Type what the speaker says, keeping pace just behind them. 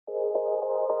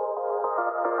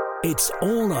It's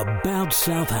all about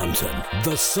Southampton.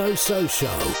 The So-So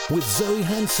Show with Zoe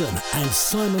Hanson and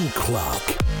Simon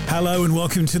Clark. Hello and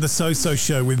welcome to the So-So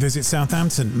Show with Visit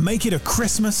Southampton. Make it a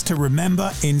Christmas to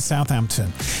remember in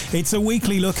Southampton. It's a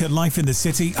weekly look at life in the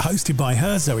city, hosted by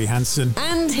her, Zoe Hanson.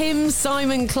 And him,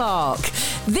 Simon Clark.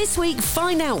 This week,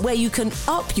 find out where you can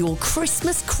up your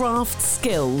Christmas craft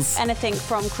skills. Anything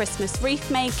from Christmas wreath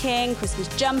making, Christmas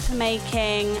jumper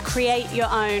making, create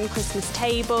your own Christmas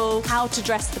table, how to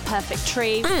dress the perfect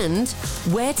tree. And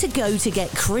where to go to get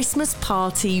Christmas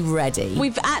party ready.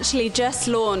 We've actually just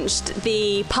launched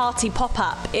the party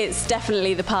pop-up. It's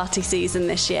definitely the party season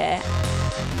this year.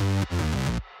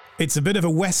 It's a bit of a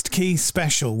West Quay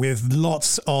special with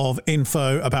lots of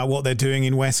info about what they're doing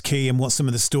in West Quay and what some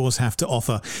of the stores have to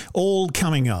offer, all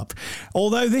coming up.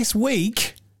 Although this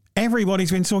week, everybody's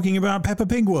been talking about Peppa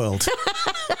Pig World.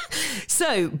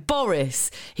 So,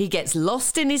 Boris, he gets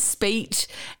lost in his speech,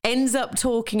 ends up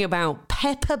talking about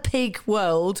Peppa Pig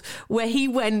World, where he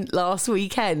went last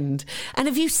weekend. And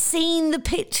have you seen the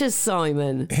pictures,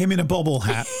 Simon? Him in a bobble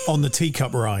hat on the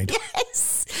teacup ride.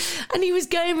 Yes! And he was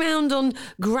going around on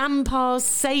Grandpa's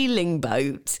sailing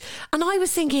boat. And I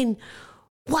was thinking,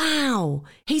 wow,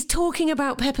 he's talking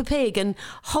about Peppa Pig and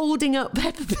holding up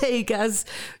Peppa Pig as,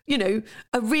 you know,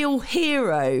 a real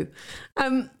hero.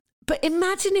 But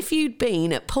imagine if you'd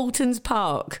been at Paulton's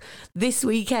Park this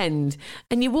weekend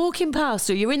and you're walking past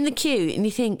or you're in the queue and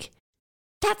you think,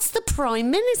 that's the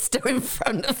Prime Minister in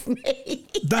front of me.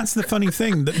 That's the funny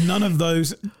thing, that none of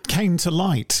those came to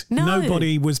light. No.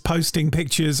 Nobody was posting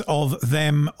pictures of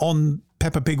them on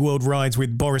Peppa Pig World rides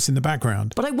with Boris in the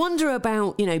background. But I wonder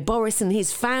about, you know, Boris and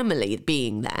his family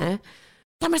being there.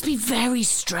 That must be very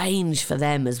strange for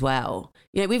them as well.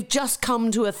 You know, we've just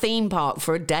come to a theme park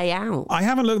for a day out. I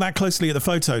haven't looked that closely at the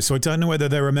photos, so I don't know whether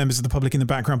there are members of the public in the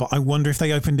background, but I wonder if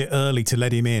they opened it early to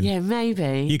let him in. Yeah,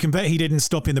 maybe. You can bet he didn't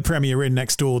stop in the Premier Inn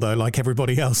next door, though, like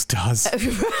everybody else does.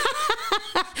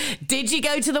 Did you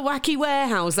go to the wacky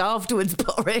warehouse afterwards,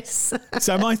 Boris?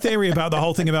 So my theory about the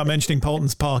whole thing about mentioning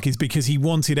Paulton's Park is because he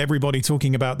wanted everybody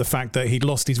talking about the fact that he'd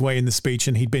lost his way in the speech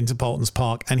and he'd been to Paulton's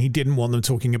Park, and he didn't want them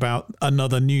talking about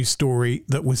another news story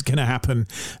that was going to happen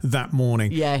that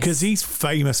morning. Yes. Because he's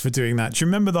famous for doing that. Do you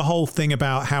remember the whole thing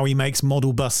about how he makes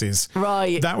model buses?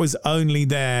 Right. That was only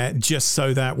there just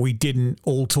so that we didn't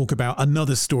all talk about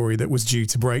another story that was due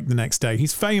to break the next day.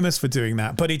 He's famous for doing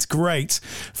that, but it's great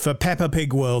for Peppa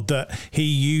Pig World that he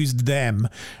used them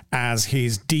as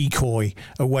his decoy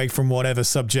away from whatever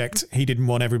subject he didn't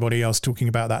want everybody else talking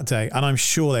about that day. And I'm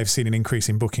sure they've seen an increase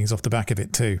in bookings off the back of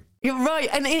it too. You're right.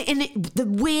 And the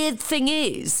weird thing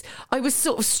is, I was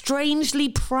sort of strangely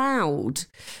proud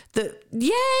that,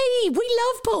 yay, we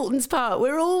love Paulton's Park.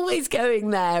 We're always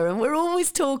going there and we're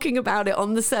always talking about it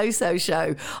on the So-So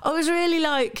Show. I was really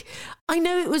like, I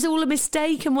know it was all a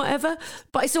mistake and whatever,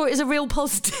 but I saw it as a real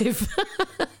positive.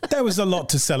 There was a lot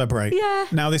to celebrate. Yeah.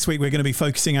 Now, this week, we're going to be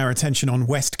focusing our attention on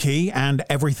West Quay and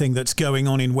everything that's going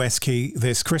on in West Quay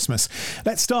this Christmas.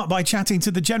 Let's start by chatting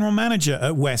to the general manager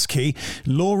at West Quay,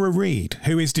 Laura Reed,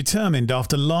 who is determined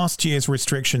after last year's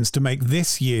restrictions to make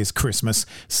this year's Christmas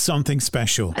something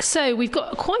special. So we've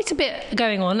got quite a bit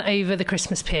going on over the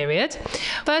Christmas period.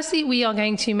 Firstly, we are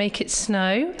going to make it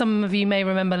snow. Some of you may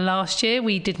remember last year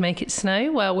we did make it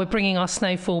snow. Well, we're bringing our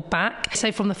snowfall back.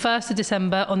 So from the 1st of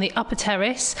December on the upper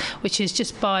terrace, which is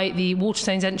just by the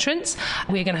Waterstones entrance,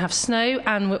 we're going to have snow,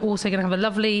 and we're also going to have a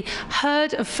lovely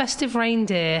herd of festive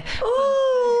reindeer. Ooh.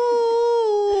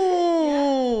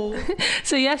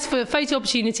 So yes, for photo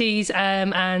opportunities,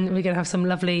 and we're going to have some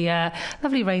lovely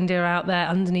reindeer out there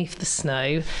underneath the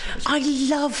snow. I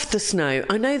love the snow.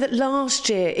 I know that last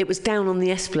year it was down on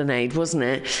the Esplanade, wasn't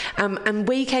it? And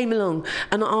we came along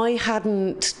and I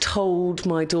hadn't told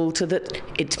my daughter that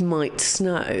it might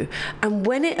snow. And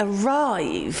when it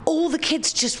arrived, all the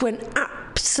kids just went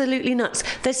absolutely nuts.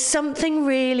 There's something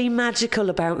really magical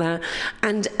about that.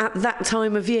 And at that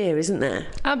time of year, isn't there?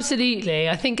 Absolutely.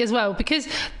 I think as well, because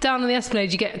down on the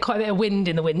Esplanade you get quite a bit of wind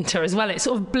in the winter as well. It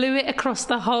sort of blew it across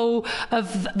the whole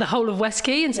of West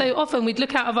Quay, and so often we'd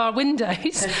look out of our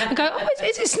windows and go, oh,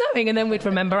 is it snowing? And then we'd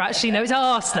remember, actually, no, it's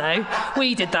our snow.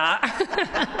 We did that.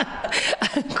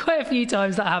 Quite a few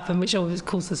times that happened, which always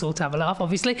caused us all to have a laugh,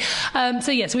 obviously.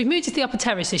 So we've moved to the upper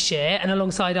terrace this year, and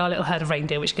alongside our little herd of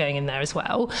reindeer, which are going in there as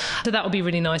well. So that will be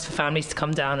really nice for families to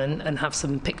come down and have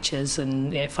some pictures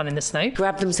and fun in the snow.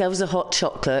 Grab themselves a hot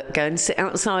chocolate, go and sit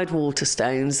outside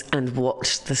Waterstones and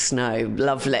watch the snow.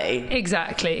 Lovely.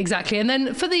 Exactly. And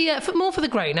then for the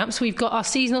grown-ups, we've got our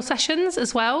seasonal sessions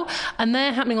as well, and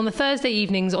they're happening on the Thursday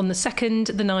evenings on the 2nd,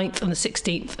 the 9th and the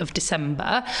 16th of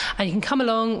December, and you can come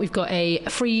along. We've got a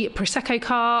free Prosecco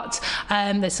cart.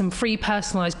 There's some free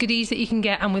personalised goodies that you can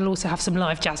get, and we'll also have some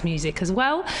live jazz music as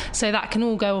well. So that can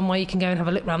all go on where you can go and have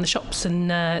a look around the shops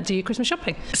and do your Christmas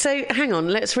shopping. So hang on,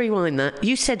 let's rewind that.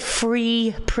 You said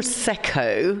free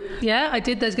Prosecco. Yeah, I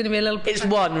did. There's going to be a little... It's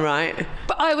one, right?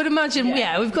 But I would imagine,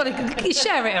 we've got to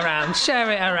share it around.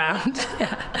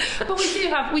 Yeah. But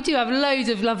we do have loads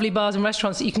of lovely bars and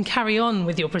restaurants that you can carry on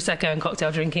with your Prosecco and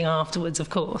cocktail drinking afterwards, of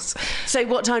course. So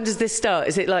what time does this start?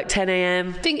 Is it like 10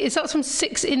 a.m? I think it starts from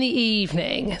 6 in the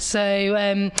evening.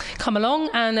 So come along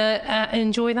and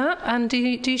enjoy that and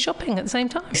do shopping at the same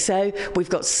time. So we've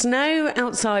got snow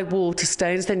outside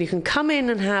Waterstones. Then you can come in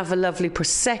and have a lovely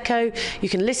Prosecco. You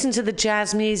can listen to the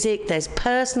jazz music. There's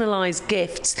personalised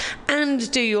gifts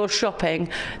and do your shopping.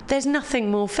 There's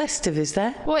nothing more festive, is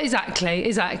there? Well,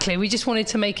 exactly. We just wanted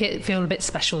to make it feel a bit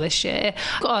special this year.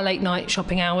 We've got our late night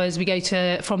shopping hours. We go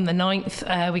from the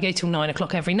 9th, we go till 9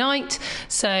 o'clock every night.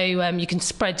 So you can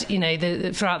spread,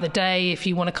 throughout the day. If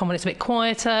you want to come when it's a bit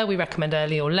quieter, we recommend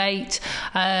early or late.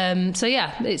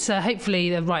 It's hopefully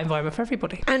the right environment for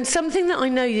everybody. And something that I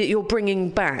know that you're bringing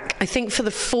back, I think for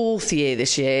the 4th year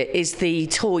this year, is the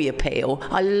toy appeal.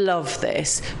 I love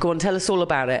this. Go on, tell us all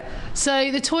about it.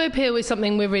 So the toy appeal is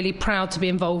something we're really proud to be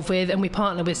involved with, and we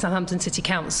partner with Southampton City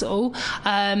Council.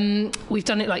 We've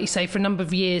done it, like you say, for a number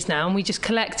of years now, and we just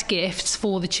collect gifts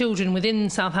for the children within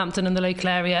Southampton and the local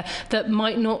area that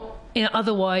might not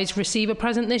otherwise receive a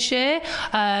present this year.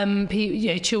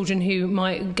 Children who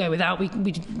might go without, we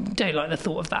don't like the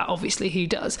thought of that, obviously. Who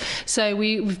does? So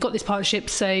we've got this partnership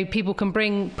so people can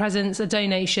bring presents, a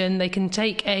donation. They can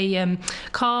take a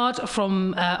card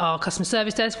from our customer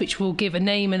service desk, which will give a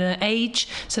name and an age,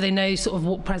 so they know sort of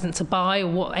what present to buy or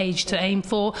what age to aim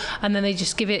for, and then they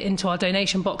just give it into our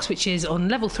donation box, which is on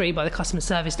level 3 by the customer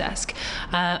service desk,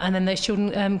 and then those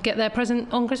children get their present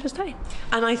on Christmas Day.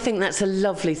 And I think that's a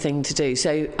lovely thing to do.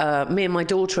 So me and my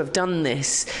daughter have done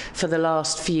this for the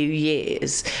last few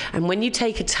years, and when you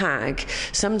take a tag,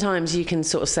 sometimes you can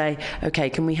sort of say, okay,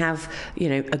 can we have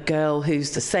a girl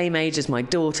who's the same age as my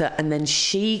daughter, and then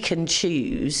she can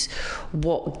choose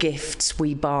what gifts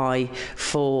we buy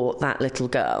for that little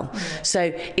girl.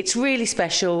 So it's really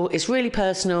special, it's really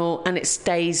personal, and it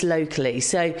stays locally.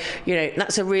 So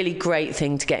that's a really great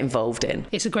thing to get involved in.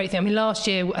 It's a great thing. I mean, last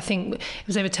year I think it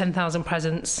was over 10,000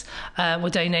 presents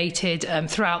were donated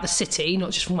throughout the city,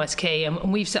 not just from West Quay,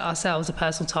 and we've set ourselves a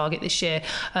personal target this year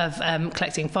of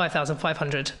collecting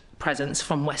 5,500 presents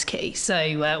from West Quay.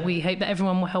 So we hope that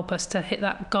everyone will help us to hit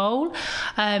that goal.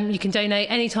 You can donate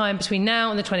anytime between now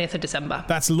and the 20th of December.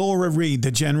 That's Laura Reid,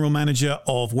 the General Manager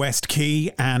of West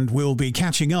Quay, and we'll be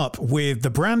catching up with the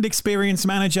Brand Experience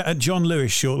Manager at John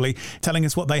Lewis shortly, telling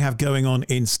us what they have going on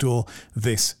in store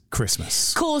this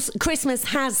Christmas. Of course, Christmas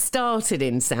has started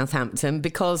in Southampton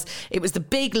because it was the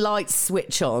big lights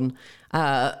switch on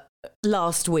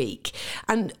last week,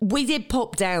 and we did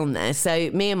pop down there.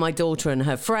 So me and my daughter and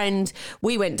her friend,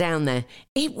 we went down there.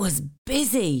 It was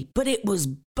busy, but it was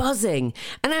buzzing,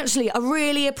 and actually I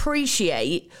really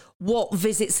appreciate what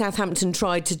Visit Southampton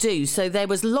tried to do. So there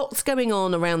was lots going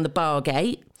on around the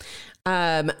Bargate,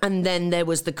 and then there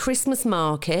was the Christmas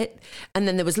market, and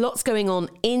then there was lots going on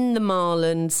in the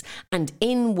Marlands and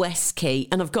in West Quay,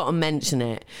 and I've got to mention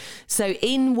it. So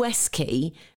in West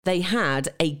Quay they had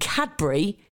a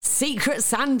Cadbury Secret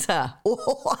Santa.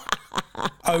 Oh,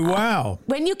 wow.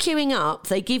 When you're queuing up,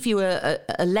 they give you a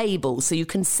label so you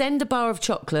can send a bar of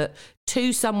chocolate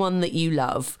to someone that you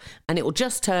love, and it will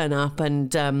just turn up.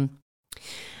 And I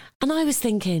was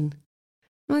thinking,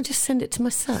 I just send it to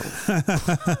myself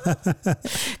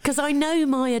because I know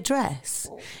my address.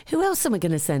 Who else am I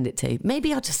going to send it to?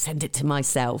 Maybe I'll just send it to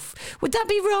myself. Would that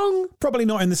be wrong? Probably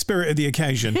not in the spirit of the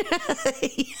occasion.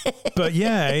 But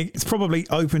yeah, it's probably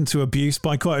open to abuse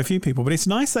by quite a few people. But it's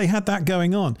nice they had that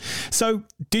going on. So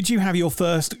did you have your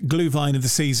first Glühwein of the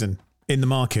season in the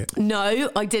market? No,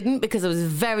 I didn't, because I was a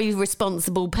very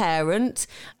responsible parent.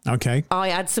 Okay. I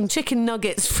had some chicken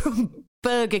nuggets from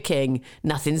Burger King.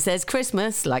 Nothing says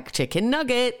Christmas like chicken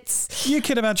nuggets. You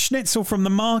could have had schnitzel from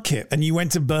the market and you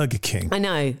went to Burger King. I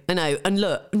know. And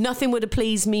look, nothing would have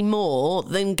pleased me more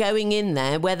than going in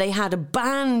there where they had a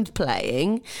band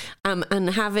playing and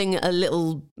having a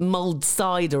little mulled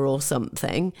cider or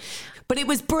something. But it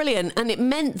was brilliant, and it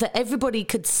meant that everybody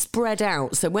could spread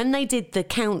out. So when they did the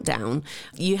countdown,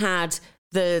 you had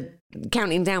the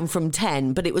counting down from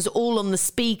 10, but it was all on the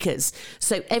speakers,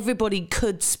 so everybody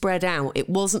could spread out. It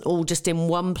wasn't all just in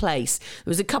one place. It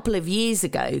was a couple of years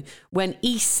ago when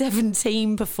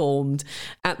E17 performed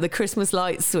at the Christmas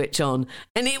lights switch on,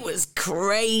 and it was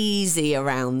crazy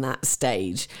around that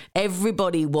stage.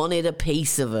 Everybody wanted a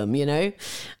piece of them, you know.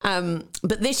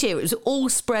 But this year it was all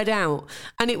spread out,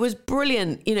 and it was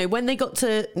brilliant. You know, when they got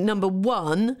to number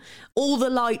 1, all the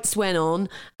lights went on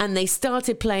and they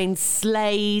started playing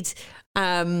Slade,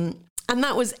 and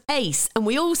that was ace, and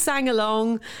we all sang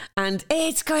along, and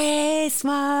it's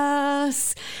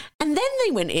Christmas. And then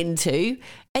they went into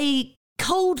a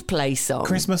Coldplay song,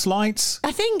 Christmas Lights,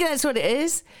 I think that's what it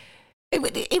is.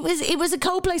 It was a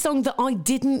Coldplay song that I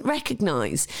didn't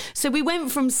recognise. So we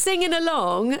went from singing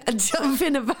along and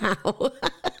jumping about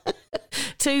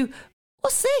to,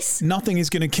 what's this? Nothing is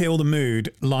going to kill the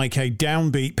mood like a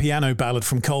downbeat piano ballad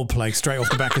from Coldplay straight off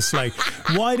the back of Slade.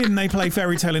 Why didn't they play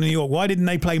Fairy Tale in New York? Why didn't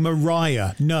they play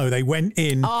Mariah? No, they went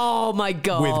in Oh my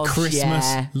God, with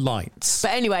Christmas lights.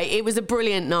 But anyway, it was a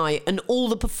brilliant night, and all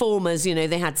the performers, you know,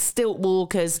 they had stilt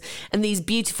walkers and these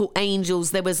beautiful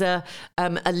angels. There was a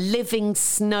living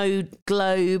snow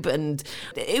globe, and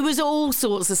it was all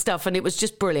sorts of stuff, and it was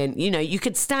just brilliant. You know, you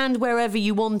could stand wherever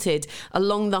you wanted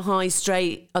along the high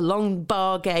street, along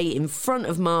Bargate, in front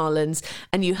of Marlon's,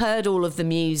 and you heard all of the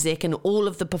music and all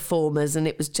of the performers, and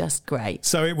it was just great.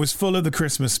 So it was full of the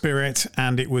Christmas spirit,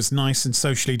 and it was nice and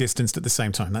socially distanced at the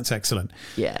same time. That's excellent.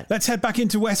 Yeah. Let's head back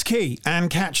into West Quay and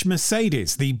catch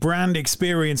Mercedes, the brand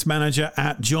experience manager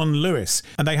at John Lewis.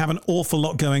 And they have an awful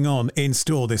lot going on in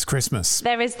store this Christmas.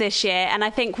 There is this year, and I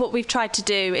think what we've tried to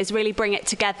do is really bring it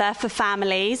together for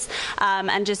families,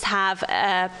 and just have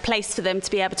a place for them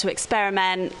to be able to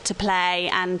experiment, to play,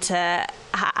 and to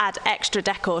add extra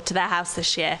decor to their house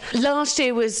this year. Last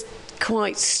year was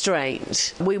quite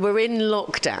strange. We were in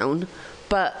lockdown,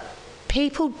 but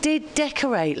people did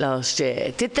decorate last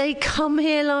year. Did they come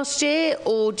here last year,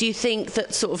 or do you think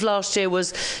that sort of last year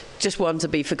was just one to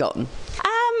be forgotten?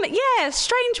 Yeah,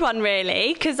 strange one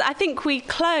really, because I think we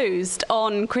closed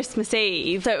on Christmas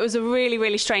Eve, so it was a really,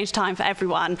 really strange time for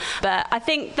everyone. But I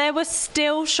think there were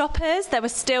still shoppers, there were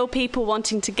still people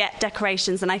wanting to get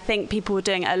decorations, and I think people were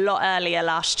doing it a lot earlier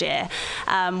last year,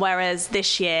 whereas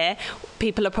this year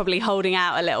people are probably holding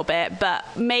out a little bit, but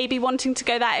maybe wanting to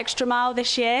go that extra mile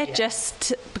this year,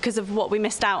 just because of what we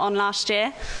missed out on last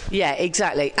year. Yeah,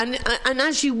 exactly. And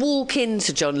as you walk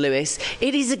into John Lewis,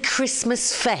 it is a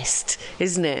Christmas fest,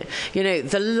 isn't it? You know,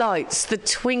 the lights, the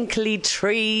twinkly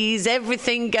trees,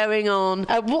 everything going on.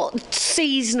 What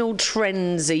seasonal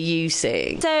trends are you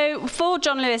seeing? So for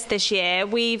John Lewis this year,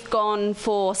 we've gone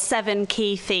for 7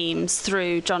 key themes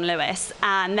through John Lewis,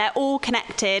 and they're all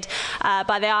connected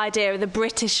by the idea of the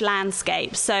British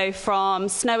landscape. So from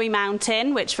Snowy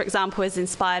Mountain, which for example is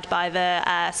inspired by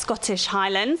the Scottish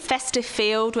Highlands, Festive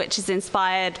Field, which is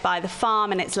inspired by the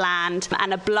farm and its land,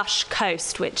 and a Blush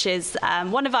Coast, which is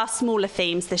one of our smaller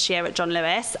themes this year at John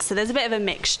Lewis. So there's a bit of a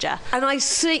mixture. And I've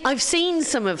seen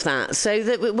some of that. So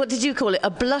what did you call it? A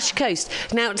Blush Coast.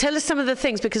 Now tell us some of the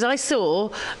things, because I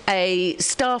saw a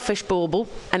starfish bauble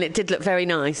and it did look very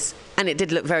nice. And it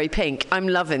did look very pink. I'm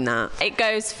loving that. It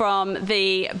goes from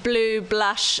the blue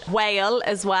blush whale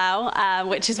as well,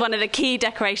 which is one of the key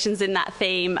decorations in that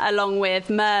theme, along with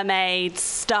mermaids,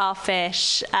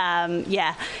 starfish.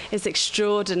 Yeah, it's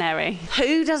extraordinary.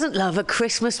 Who doesn't love a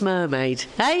Christmas mermaid,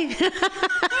 eh?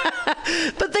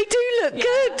 But they do look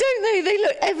good, don't they? They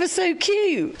look ever so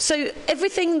cute. So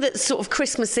everything that's sort of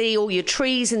Christmassy, all your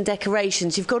trees and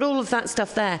decorations, you've got all of that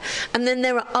stuff there. And then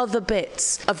there are other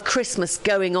bits of Christmas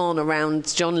going on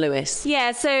around John Lewis.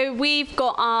 Yeah, so we've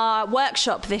got our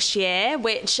workshop this year,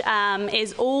 which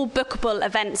is all bookable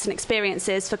events and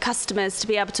experiences for customers to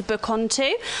be able to book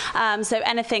onto. So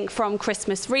anything from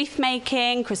Christmas wreath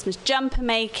making, Christmas jumper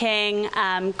making,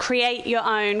 create your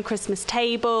own Christmas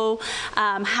table,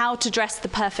 how to dress the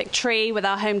perfect tree with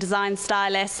our home design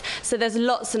stylists. So there's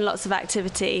lots and lots of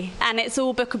activity, and it's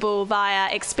all bookable via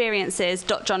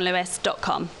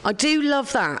experiences.johnlewis.com. I do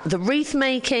love that. The wreath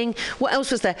making. What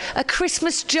else was there? A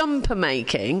Christmas jumper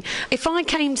making. If I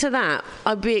came to that,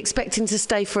 I'd be expecting to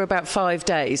stay for about 5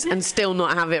 days and still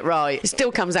not have it right. It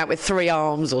still comes out with 3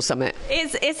 arms or something.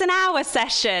 It's an hour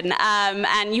session,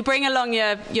 and you bring along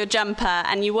your jumper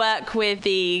and you work with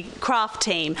the craft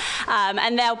team,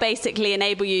 and they'll basically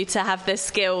enable you to have the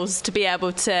skills to be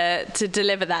able to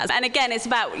deliver that. And again, it's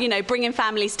about, you know, bringing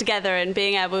families together and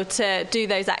being able to do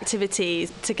those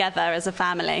activities together as a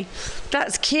family.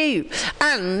 That's cute.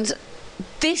 And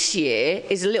This year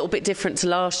is a little bit different to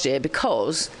last year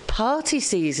because party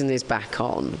season is back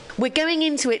on. We're going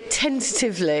into it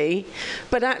tentatively,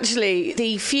 but actually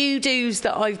the few do's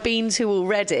that I've been to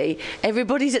already,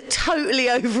 everybody's totally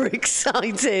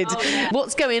overexcited. Oh, yeah.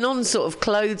 What's going on sort of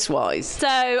clothes-wise?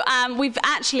 So we've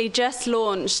actually just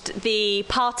launched the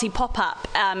party pop-up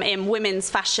in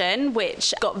women's fashion,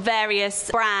 which got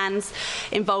various brands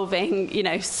involving, you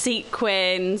know,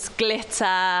 sequins,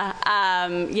 glitter.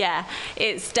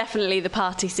 It's definitely the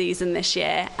party season this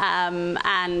year.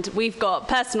 And we've got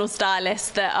personal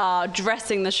stylists that are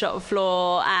dressing the shop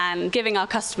floor and giving our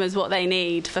customers what they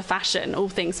need for fashion, all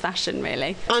things fashion,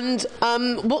 really. And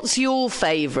what's your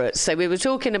favourite? So we were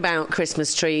talking about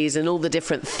Christmas trees and all the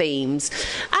different themes.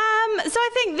 So I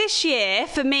think this year,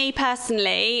 for me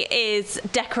personally, is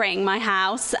decorating my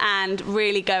house and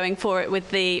really going for it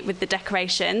with the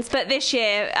decorations. But this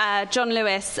year, John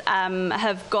Lewis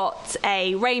have got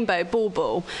a rainbow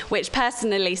bauble, which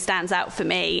personally stands out for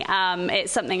me.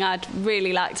 It's something I'd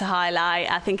really like to highlight.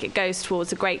 I think it goes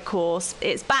towards a great cause.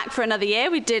 It's back for another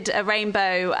year. We did a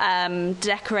rainbow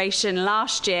decoration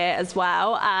last year as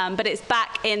well, but it's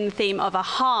back in the theme of a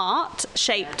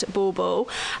heart-shaped bauble,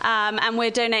 and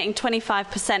we're donating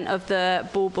 25% of the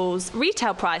bauble's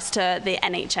retail price to the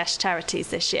NHS charities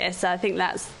this year. So I think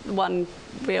that's one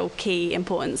real key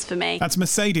importance for me. That's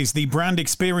Mercedes, the brand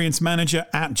experience manager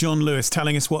at John Lewis,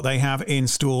 telling us what they have in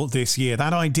store this year.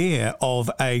 That idea of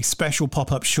a special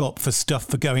pop-up shop for stuff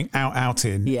for going out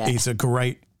in is a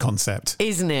great concept.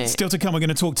 Isn't it? Still to come, we're going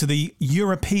to talk to the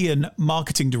European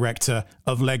marketing director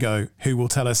of Lego, who will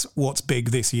tell us what's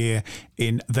big this year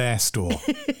in their store.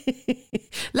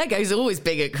 Lego's always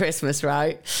big at Christmas,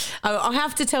 right? I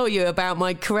have to tell you about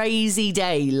my crazy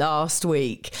day last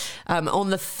week.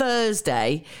 On the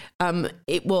Thursday,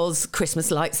 it was Christmas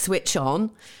lights switch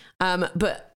on,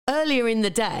 but earlier in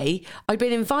the day, I'd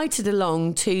been invited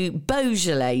along to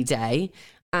Beaujolais Day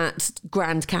at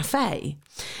Grand Cafe.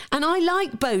 And I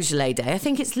like Beaujolais Day. I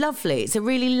think it's lovely. It's a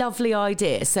really lovely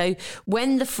idea. So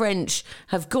when the French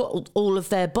have got all of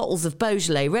their bottles of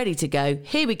Beaujolais ready to go,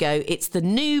 here we go. It's the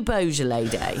new Beaujolais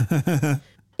Day.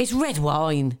 It's red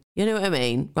wine. You know what I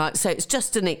mean? Right, so it's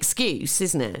just an excuse,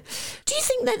 isn't it? Do you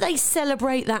think that they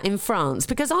celebrate that in France?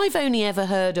 Because I've only ever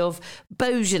heard of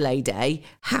Beaujolais Day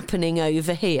happening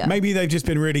over here. Maybe they've just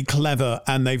been really clever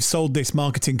and they've sold this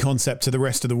marketing concept to the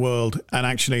rest of the world, and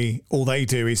actually all they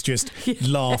do is just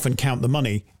laugh and count the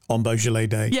money on Beaujolais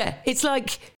Day. Yeah, it's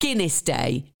like Guinness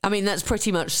Day. I mean, that's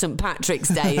pretty much St. Patrick's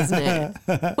Day, isn't it?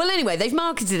 Well, anyway, they've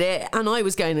marketed it and I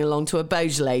was going along to a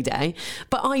Beaujolais Day,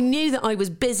 but I knew that I was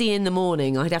busy in the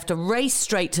morning. I'd have to race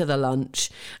straight to the lunch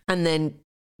and then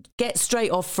get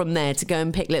straight off from there to go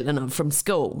and pick Little up from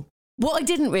school. What I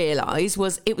didn't realise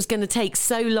was it was going to take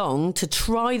so long to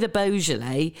try the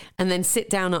Beaujolais and then sit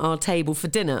down at our table for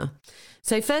dinner.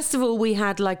 So first of all, we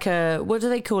had like what do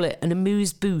they call it? An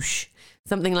amuse-bouche.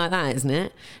 Something like that, isn't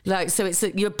it? Like, so it's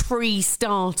your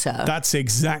pre-starter. That's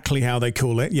exactly how they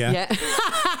call it, yeah.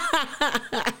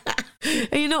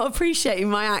 Are you not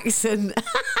appreciating my accent?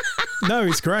 No,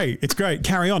 it's great. It's great.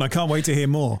 Carry on. I can't wait to hear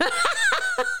more.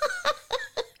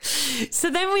 So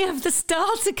then we have the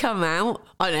starter come out.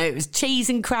 I know, it was cheese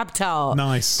and crab tart.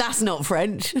 Nice. That's not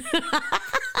French.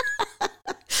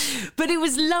 But it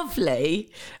was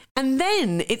lovely. And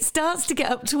then it starts to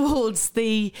get up towards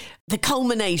the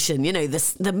culmination. You know,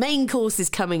 the main course is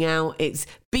coming out. It's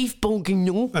beef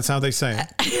bourguignon. That's how they say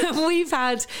it. We've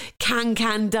had can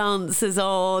dancers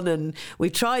on, and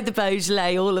we've tried the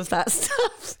Beaujolais, all of that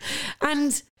stuff.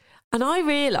 And I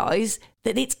realise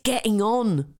that it's getting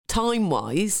on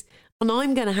time-wise, and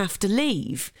I'm going to have to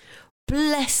leave.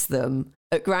 Bless them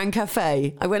at Grand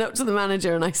Cafe. I went up to the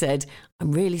manager and I said,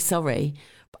 I'm really sorry,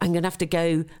 I'm going to have to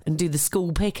go and do the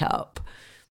school pickup.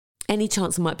 Any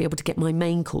chance I might be able to get my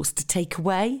main course to take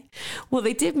away? Well,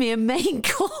 they did me a main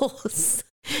course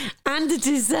and a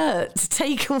dessert to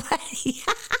take away.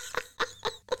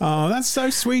 Oh, that's so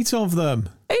sweet of them.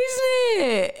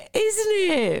 Isn't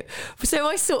it? So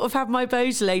I sort of had my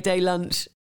Beaujolais Day lunch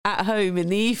at home in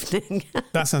the evening.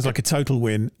 That sounds like a total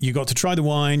win. You got to try the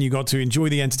wine, you got to enjoy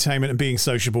the entertainment and being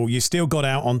sociable. You still got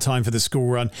out on time for the school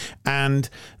run, and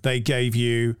they gave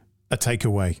you a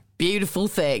takeaway. Beautiful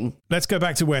thing. Let's go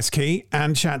back to West Quay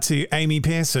and chat to Amy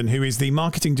Pearson, who is the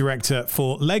marketing director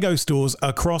for Lego stores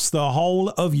across the whole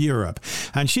of Europe.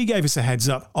 And she gave us a heads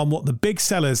up on what the big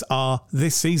sellers are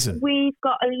this season. We've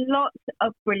got a lot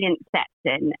of brilliant sets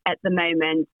in at the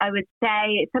moment. I would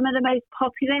say some of the most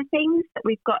popular things that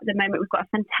we've got at the moment, we've got a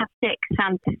fantastic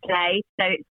Santa sleigh. So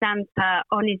it's Santa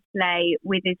on his sleigh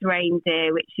with his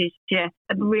reindeer, which is just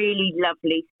a really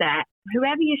lovely set.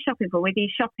 Whoever you're shopping for, whether you're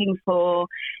shopping for,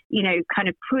 kind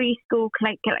of preschool,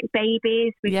 like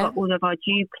babies, we've got all of our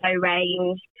Duplo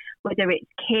range. Whether it's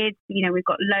kids, we've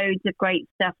got loads of great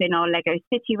stuff in our Lego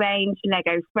City range,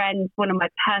 Lego Friends. One of my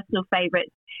personal favourites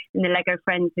in the Lego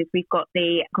Friends is we've got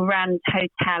the Grand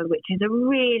Hotel, which is a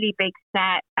really big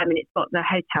set. I mean, it's got the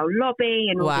hotel lobby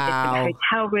and all the different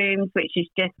hotel rooms, which is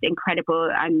just incredible.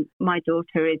 And my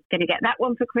daughter is going to get that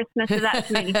one for Christmas, so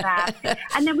that's really fab.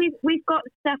 And then we've got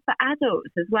stuff for adults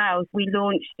as well. We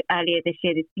launched earlier this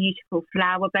year this beautiful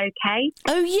flower bouquet.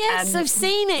 Oh, yes, I've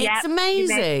seen it. It's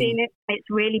amazing. You've seen it. It's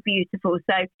really beautiful.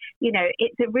 So,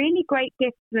 it's a really great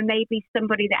gift for maybe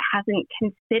somebody that hasn't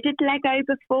considered Lego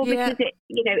before because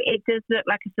it does look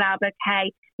like a flower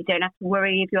bouquet. You don't have to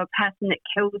worry if you're a person that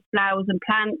kills flowers and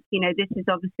plants. This is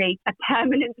obviously a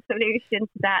permanent solution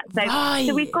to that.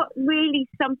 So we've got really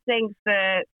something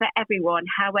for everyone,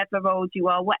 however old you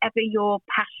are, whatever your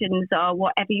passions are,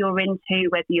 whatever you're into,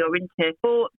 whether you're into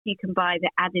sports, you can buy the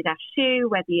Adidas shoe,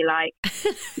 whether you like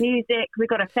music. We've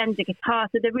got a Fender guitar.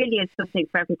 So there really is something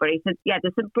for everybody. So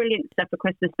there's some brilliant stuff for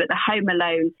Christmas, but the Home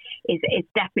Alone is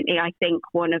definitely, I think,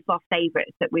 one of our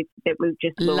favourites that we've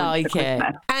just launched for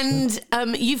Christmas.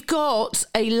 And you've got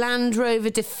a Land Rover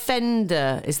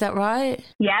Defender, is that right?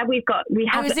 Yeah, we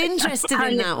have. I was interested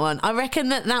in that one. I reckon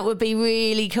that would be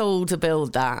really cool to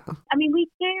build that. I mean, we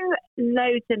do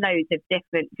loads and loads of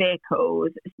different vehicles.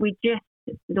 We just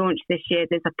launched this year.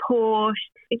 There's a Porsche.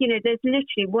 There's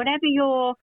literally whatever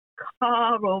your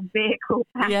car or vehicle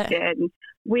passion,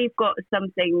 we've got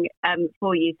something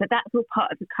for you. So that's all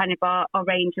part of the kind of our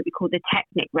range that we call the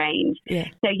Technic range. Yeah.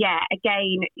 So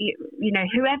again,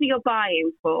 whoever you're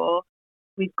buying for,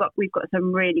 we've got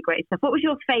some really great stuff. What was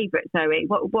your favourite, Zoe?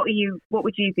 What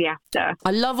would you be after?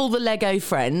 I love all the Lego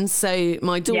Friends. So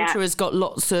my daughter has got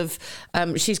lots of.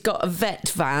 She's got a vet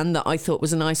van that I thought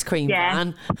was an ice cream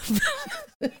van.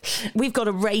 We've got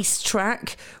a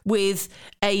racetrack with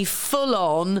a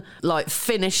full-on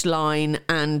finish line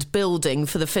and building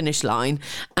for the finish line.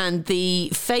 And the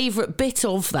favourite bit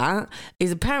of that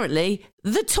is apparently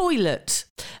the toilet.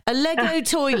 A Lego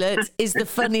toilet is the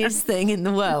funniest thing in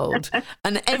the world.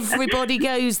 And everybody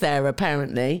goes there,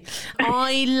 apparently.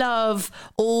 I love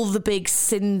all the big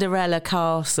Cinderella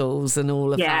castles and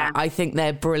all of that. I think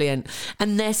they're brilliant.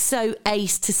 And they're so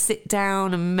ace to sit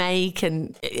down and make.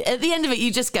 And at the end of it,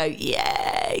 you just go,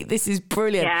 yay, this is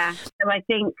brilliant. Yeah, so I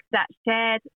think that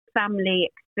shared family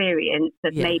experience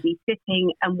of maybe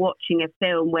sitting and watching a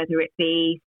film, whether it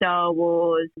be Star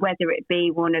Wars, whether it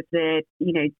be one of the,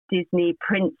 Disney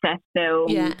princess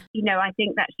films, I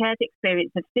think that shared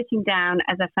experience of sitting down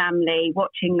as a family,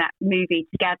 watching that movie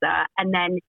together, and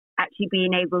then actually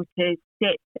being able to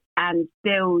sit and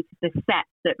build the sets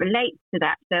that relate to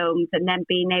that film, and then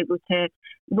being able to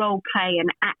role play and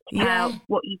act out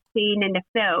what you've seen in the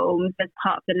films as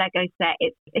part of the Lego set.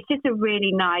 It's just a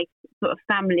really nice sort of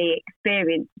family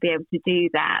experience to be able to do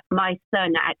that. My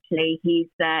son, actually, he's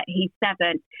 7,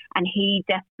 and he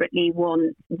desperately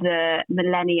wants the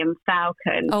Millennium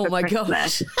Falcon for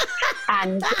Christmas. Gosh.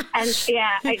 And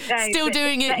yeah, I know. Still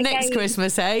doing it next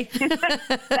Christmas, eh?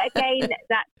 But again,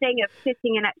 that thing of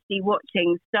sitting and actually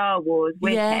watching Star Wars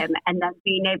with him, and then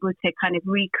being able to kind of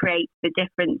recreate the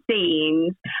different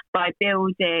scenes by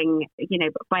building,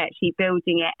 by actually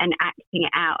building it and acting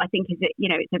it out, I think it's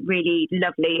a really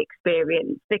lovely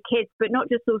experience for kids, but not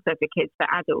just also for kids, for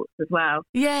adults as well.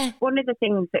 Yeah. One of the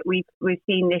things that we've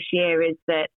seen this year is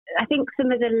that I think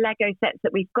some of the Lego sets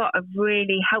that we've got have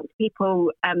really helped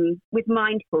people with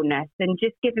mindfulness and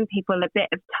just given people a bit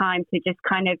of time to just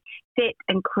kind of sit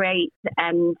and create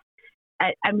and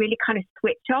really kind of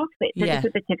switch off. It's a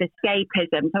little bit of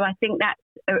escapism. So I think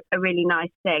that's a really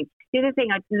nice thing. The other thing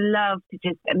I'd love to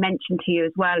just mention to you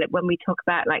as well, when we talk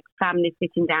about families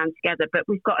sitting down together, but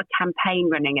we've got a campaign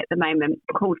running at the moment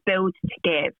called Build to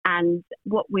Give. And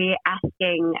what we're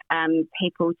asking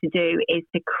people to do is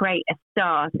to create a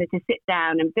star. So to sit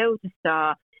down and build a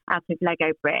star out of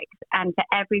Lego bricks. And for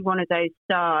every one of those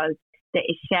stars that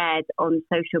is shared on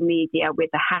social media with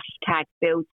the hashtag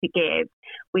Build to Give,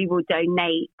 we will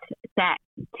donate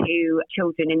sets to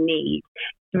children in need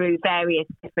through various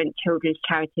different children's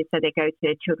charities. So they go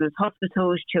to children's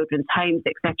hospitals, children's homes,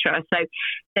 etc.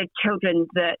 So children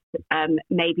that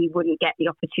maybe wouldn't get the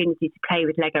opportunity to play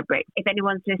with Lego bricks. If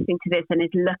anyone's listening to this and is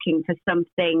looking for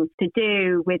something to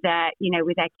do with their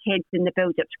kids in the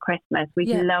build up to Christmas, we'd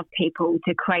love people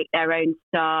to create their own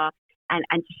star and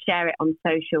to share it on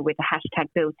social with the hashtag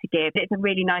Build to Give. It's a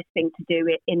really nice thing to do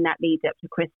it in that lead up to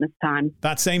Christmas time.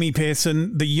 That's Amy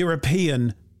Pearson, the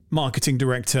European marketing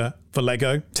director for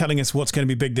Lego, telling us what's going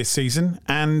to be big this season.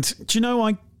 And do you know,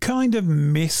 I kind of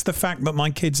miss the fact that my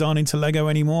kids aren't into Lego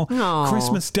anymore. Aww.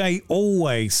 Christmas Day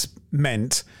always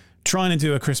meant trying to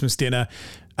do a Christmas dinner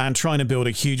and trying to build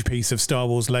a huge piece of Star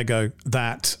Wars Lego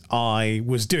that I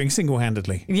was doing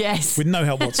single-handedly. Yes. With no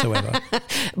help whatsoever.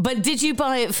 But did you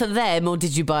buy it for them or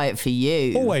did you buy it for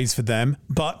you? Always for them,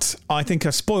 but I think I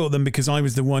spoiled them because I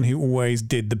was the one who always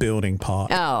did the building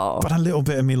part. Oh. But a little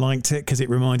bit of me liked it because it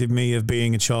reminded me of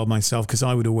being a child myself, because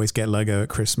I would always get Lego at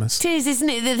Christmas. It is, isn't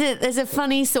it? There's a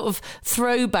funny sort of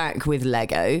throwback with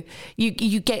Lego.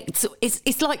 You get,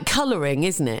 it's like colouring,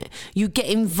 isn't it? You get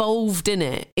involved in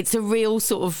it. It's a real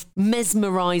sort of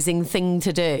mesmerising thing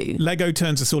to do. Lego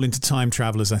turns us all into time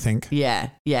travellers, I think. Yeah,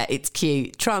 it's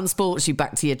cute. Transports you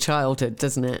back to your childhood,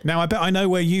 doesn't it? Now, I bet I know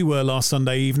where you were last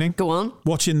Sunday evening. Go on.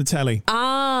 Watching the telly.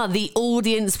 Ah, the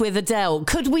audience with Adele.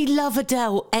 Could we love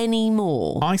Adele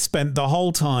anymore? I spent the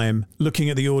whole time looking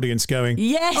at the audience going,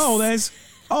 yes.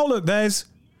 Oh, look, there's.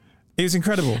 It was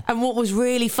incredible. And what was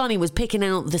really funny was picking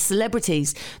out the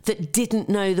celebrities that didn't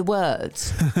know the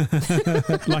words.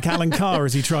 Like Alan Carr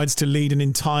as he tries to lead an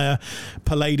entire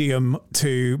Palladium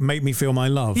to Make Me Feel My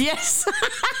Love. Yes.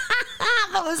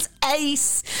 That was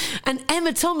ace. And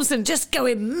Emma Thompson just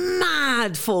going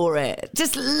mad for it.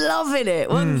 Just loving it,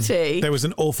 wasn't she? There was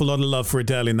an awful lot of love for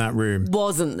Adele in that room.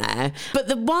 Wasn't there? But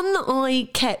the one that I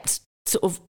kept sort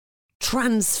of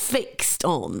transfixed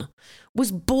on was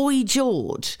Boy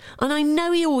George. And I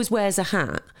know he always wears a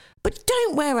hat, but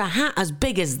don't wear a hat as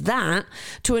big as that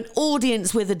to an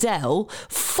audience with Adele.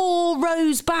 4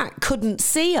 rows back couldn't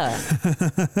see her.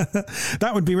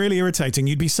 That would be really irritating.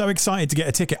 You'd be so excited to get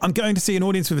a ticket. I'm going to see an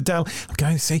audience with Adele. I'm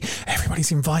going to see,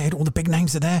 everybody's invited, all the big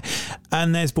names are there.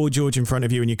 And there's Boy George in front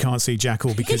of you and you can't see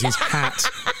Jackal because his hat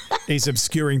is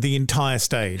obscuring the entire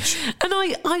stage. And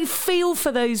I feel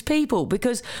for those people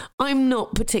because I'm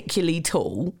not particularly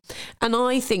tall. And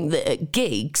I think that at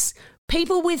gigs,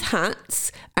 people with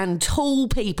hats and tall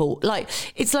people, like,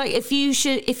 it's like if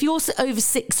you're over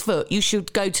 6 foot, you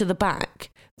should go to the back.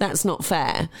 That's not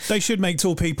fair. They should make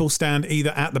tall people stand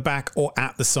either at the back or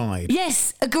at the side.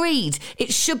 Yes, agreed.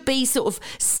 It should be sort of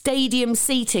stadium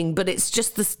seating, but it's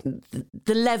just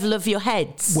the level of your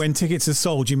heads. When tickets are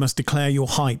sold, you must declare your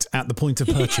height at the point of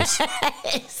purchase.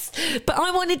 Yes, but I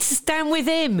wanted to stand with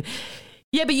him.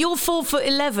 Yeah, but you're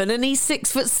 4'11" and he's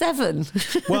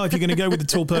 6'7". Well, if you're going to go with the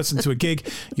tall person to a gig,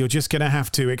 you're just going to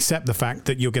have to accept the fact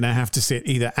that you're going to have to sit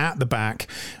either at the back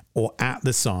or at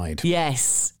the side.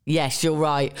 Yes, you're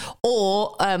right.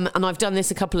 Or, and I've done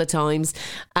this a couple of times,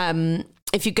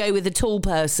 if you go with a tall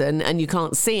person and you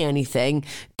can't see anything,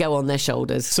 go on their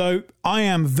shoulders. So I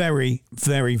am very,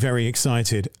 very, very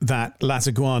excited that Las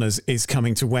Iguanas is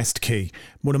coming to West Quay.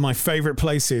 One of my favourite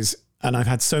places, and I've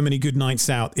had so many good nights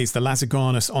out, is the Las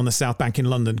Iguanas on the South Bank in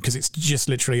London, because it's just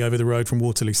literally over the road from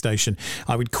Waterloo Station.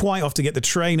 I would quite often get the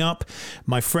train up.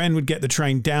 My friend would get the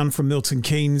train down from Milton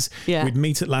Keynes. Yeah. We'd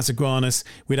meet at Las Iguanas.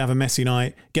 We'd have a messy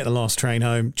night, get the last train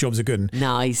home. Jobs are good.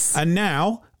 Nice. And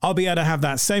now I'll be able to have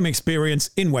that same experience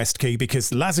in West Quay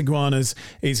because Las Iguanas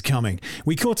is coming.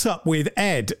 We caught up with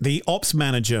Ed, the ops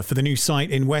manager for the new site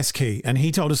in West Quay, and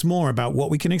he told us more about what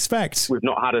we can expect. We've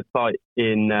not had a site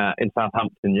in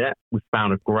Southampton yet. We've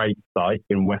found a great site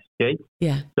in West Quay.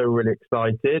 Yeah. So we're really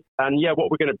excited. And yeah, what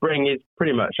we're going to bring is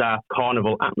pretty much our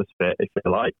carnival atmosphere, if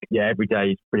you like. Yeah, every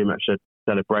day is pretty much a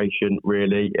celebration,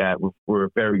 really. We're a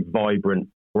very vibrant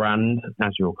brand,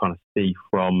 as you'll kind of see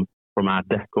from our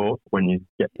decor when you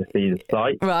get to see the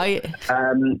site. Right.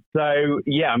 So,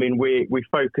 yeah, I mean, we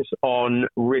focus on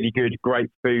really good, great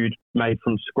food made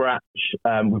from scratch.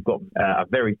 We've got a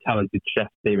very talented chef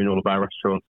team in all of our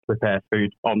restaurants prepare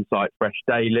food on site fresh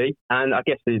daily. And I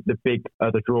guess the big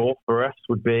other draw for us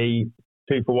would be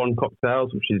 2-for-1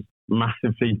 cocktails, which is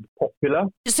massively popular.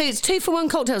 So it's 2-for-1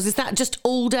 cocktails. Is that just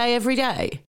all day, every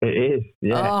day? It is,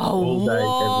 yeah. Oh, all day, every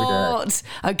day. what?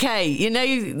 Okay, you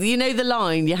know the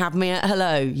line. You have me at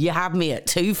hello. You have me at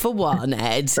 2-for-1,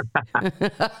 Ed.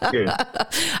 Good.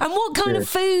 And what kind of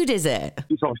food is it?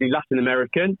 It's obviously Latin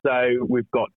American, so we've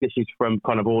got dishes from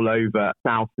kind of all over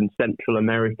South and Central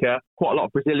America. Quite a lot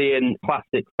of Brazilian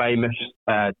classic famous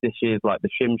dishes like the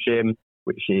shim shim,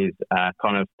 which is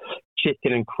kind of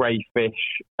chicken and crayfish,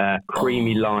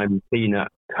 creamy lime peanut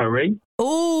curry.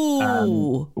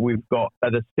 Oh, we've got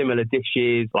other similar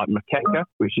dishes like maqueca,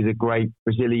 which is a great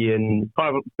Brazilian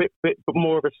kind of a bit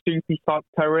more of a soupy type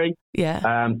curry. Yeah.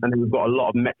 And then we've got a lot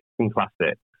of Mexican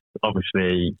classics.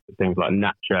 Obviously, things like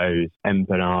nachos,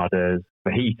 empanadas,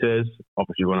 fajitas,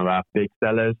 obviously one of our big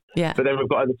sellers. Yeah. But then we've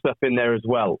got other stuff in there as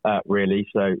well, really.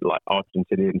 So like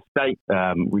Argentinian steak,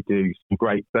 we do some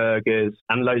great burgers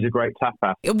and loads of great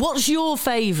tapas. What's your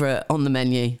favourite on the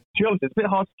menu? To be honest, it's a bit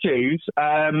hard to choose.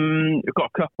 We've got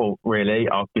a couple, really,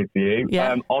 I'll give you.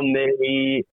 Yeah. On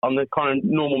the kind of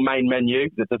normal main menu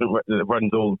that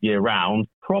runs all year round,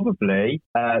 probably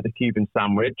the Cuban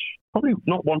sandwich. Probably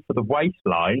not one for the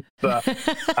waistline, but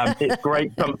it's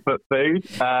great comfort food.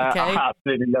 I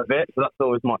absolutely love it. So that's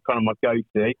always my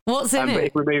go-to. What's in it? But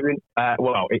if we're moving,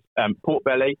 it's pork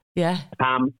belly,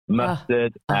 ham,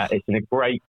 mustard. It's in a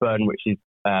great bun, which is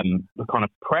kind of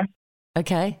pressed.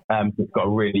 Okay. It's got a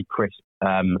really crisp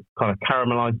kind of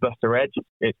caramelised butter edge.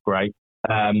 It's great.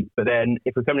 But then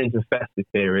if we're coming into the festive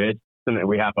period, something that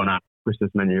we have on our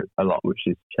Christmas menu a lot, which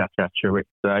is cha-cha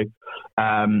chorizo,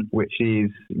 which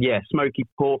is, smoky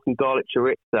pork and garlic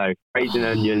chorizo, raisin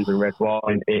onions and red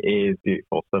wine. It is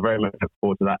beautiful. So very much look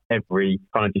forward to that every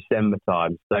kind of December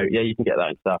time. So, you can get that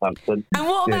in Southampton. And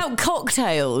what about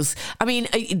cocktails? I mean,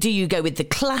 do you go with the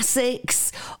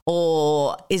classics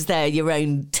or is there your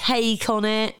own take on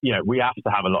it? Yeah, we have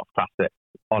to have a lot of classics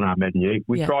on our menu.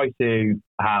 We try to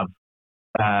have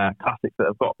classics that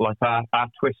have got like our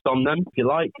twist on them, if you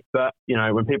like. But,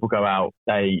 when people go out,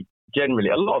 they generally,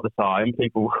 a lot of the time,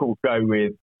 people will go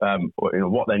with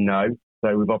what they know.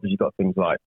 So we've obviously got things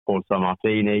like Pornstar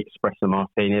Martini, Espresso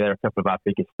Martini. They're a couple of our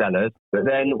biggest sellers. But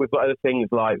then we've got other things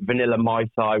like Vanilla Mai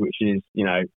Tai, which is,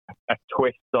 a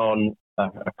twist on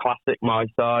a classic Mai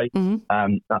Tai.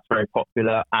 Mm-hmm. That's very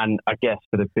popular. And I guess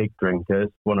for the big drinkers,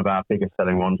 one of our biggest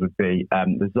selling ones would be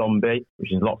the Zombie,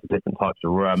 which is lots of different types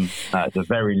of rum. It's a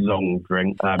very long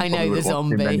drink. I know the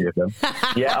Zombie. Many of them.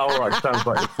 Yeah, all right. Sounds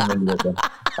like it's familiar with them.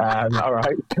 All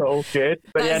right, cool, good.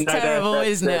 But That's terrible,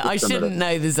 isn't it? I shouldn't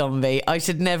know the Zombie. I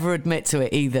should never admit to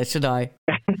it either, should I?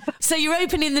 So you're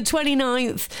opening the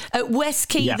 29th at West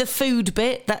Quay, the food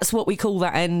bit. That's what we call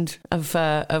that end of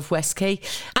West Quay.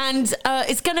 And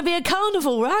it's going to be a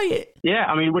carnival, right? Yeah,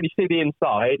 I mean, when you see the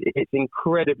inside, it's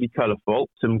incredibly colourful.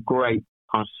 Some great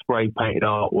kind of spray-painted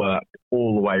artwork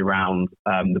all the way around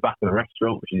the back of the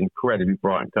restaurant, which is incredibly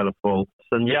bright and colourful.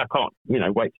 And I can't,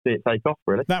 wait to see it take off,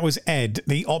 really. That was Ed,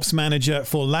 the ops manager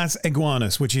for Las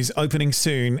Iguanas, which is opening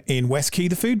soon in West Quay,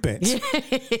 the food bit.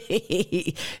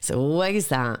 It's always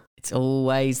that. It's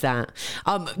always that.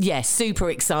 Super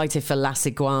excited for Las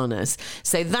Iguanas.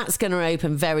 So that's going to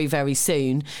open very, very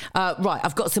soon. Right,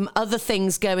 I've got some other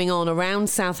things going on around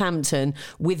Southampton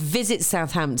with Visit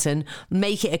Southampton.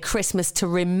 Make it a Christmas to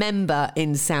remember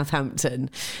in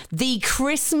Southampton. The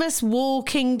Christmas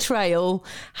walking trail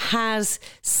has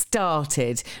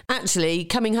started. Actually,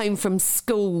 coming home from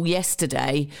school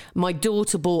yesterday, my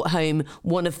daughter brought home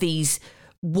one of these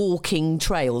walking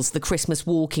trails, the Christmas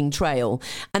walking trail,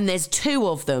 and there's two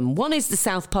of them. One is the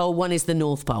South Pole, one is the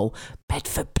North Pole.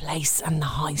 Bedford Place and the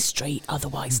High Street,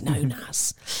 otherwise known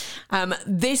as.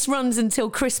 This runs until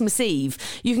Christmas Eve.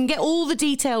 You can get all the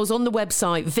details on the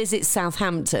website, Visit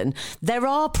Southampton. There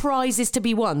are prizes to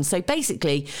be won. So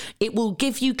basically, it will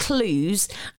give you clues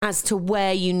as to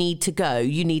where you need to go.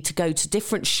 You need to go to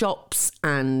different shops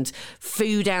and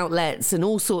food outlets and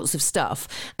all sorts of stuff.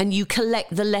 And you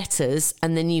collect the letters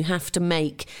and then you have to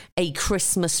make a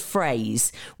Christmas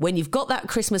phrase. When you've got that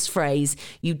Christmas phrase,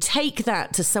 you take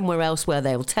that to somewhere else where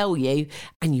they'll tell you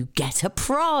and you get a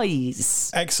prize.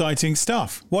 Exciting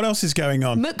stuff. What else is going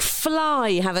on?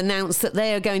 McFly have announced that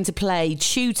they are going to play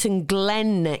Chewton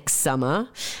Glen next summer.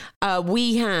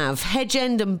 We have Hedge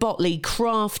End and Botley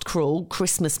Craft Crawl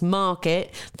Christmas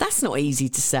Market. That's not easy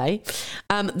to say.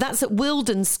 That's at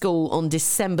Wilden School on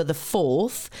December the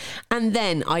 4th. And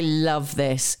then, I love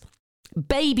this,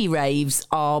 baby raves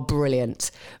are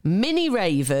brilliant. Mini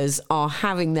ravers are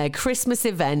having their Christmas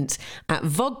event at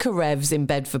Vodka Revs in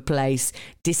Bedford Place,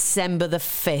 December the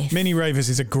 5th. Mini ravers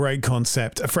is a great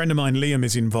concept. A friend of mine, Liam,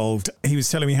 is involved. He was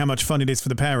telling me how much fun it is for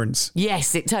the parents.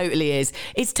 Yes, it totally is.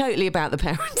 It's totally about the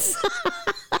parents.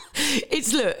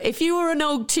 Look, if you were an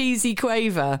old cheesy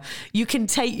quaver, you can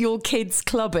take your kids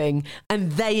clubbing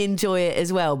and they enjoy it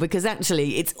as well, because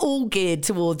actually it's all geared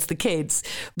towards the kids.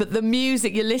 But the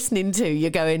music you're listening to,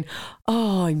 you're going,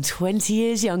 oh, I'm 20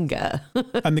 years younger.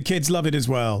 And the kids love it as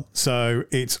well. So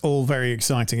it's all very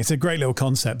exciting. It's a great little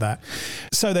concept, that.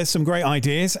 So there's some great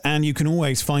ideas, and you can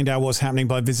always find out what's happening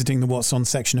by visiting the What's On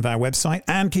section of our website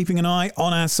and keeping an eye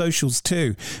on our socials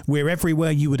too. We're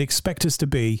everywhere you would expect us to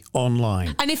be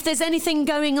online. And if there's anything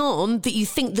going on that you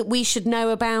think that we should know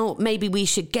about, maybe we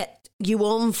should get you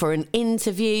on for an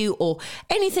interview or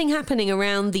anything happening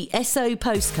around the SO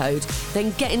postcode,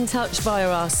 then get in touch via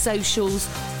our socials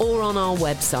or on our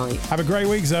website. Have a great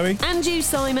week, Zoe. And you,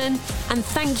 Simon, and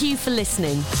thank you for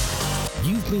listening.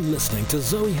 You've been listening to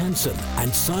Zoe Hanson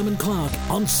and Simon Clark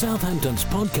on Southampton's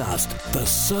podcast, The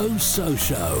So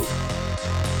Show.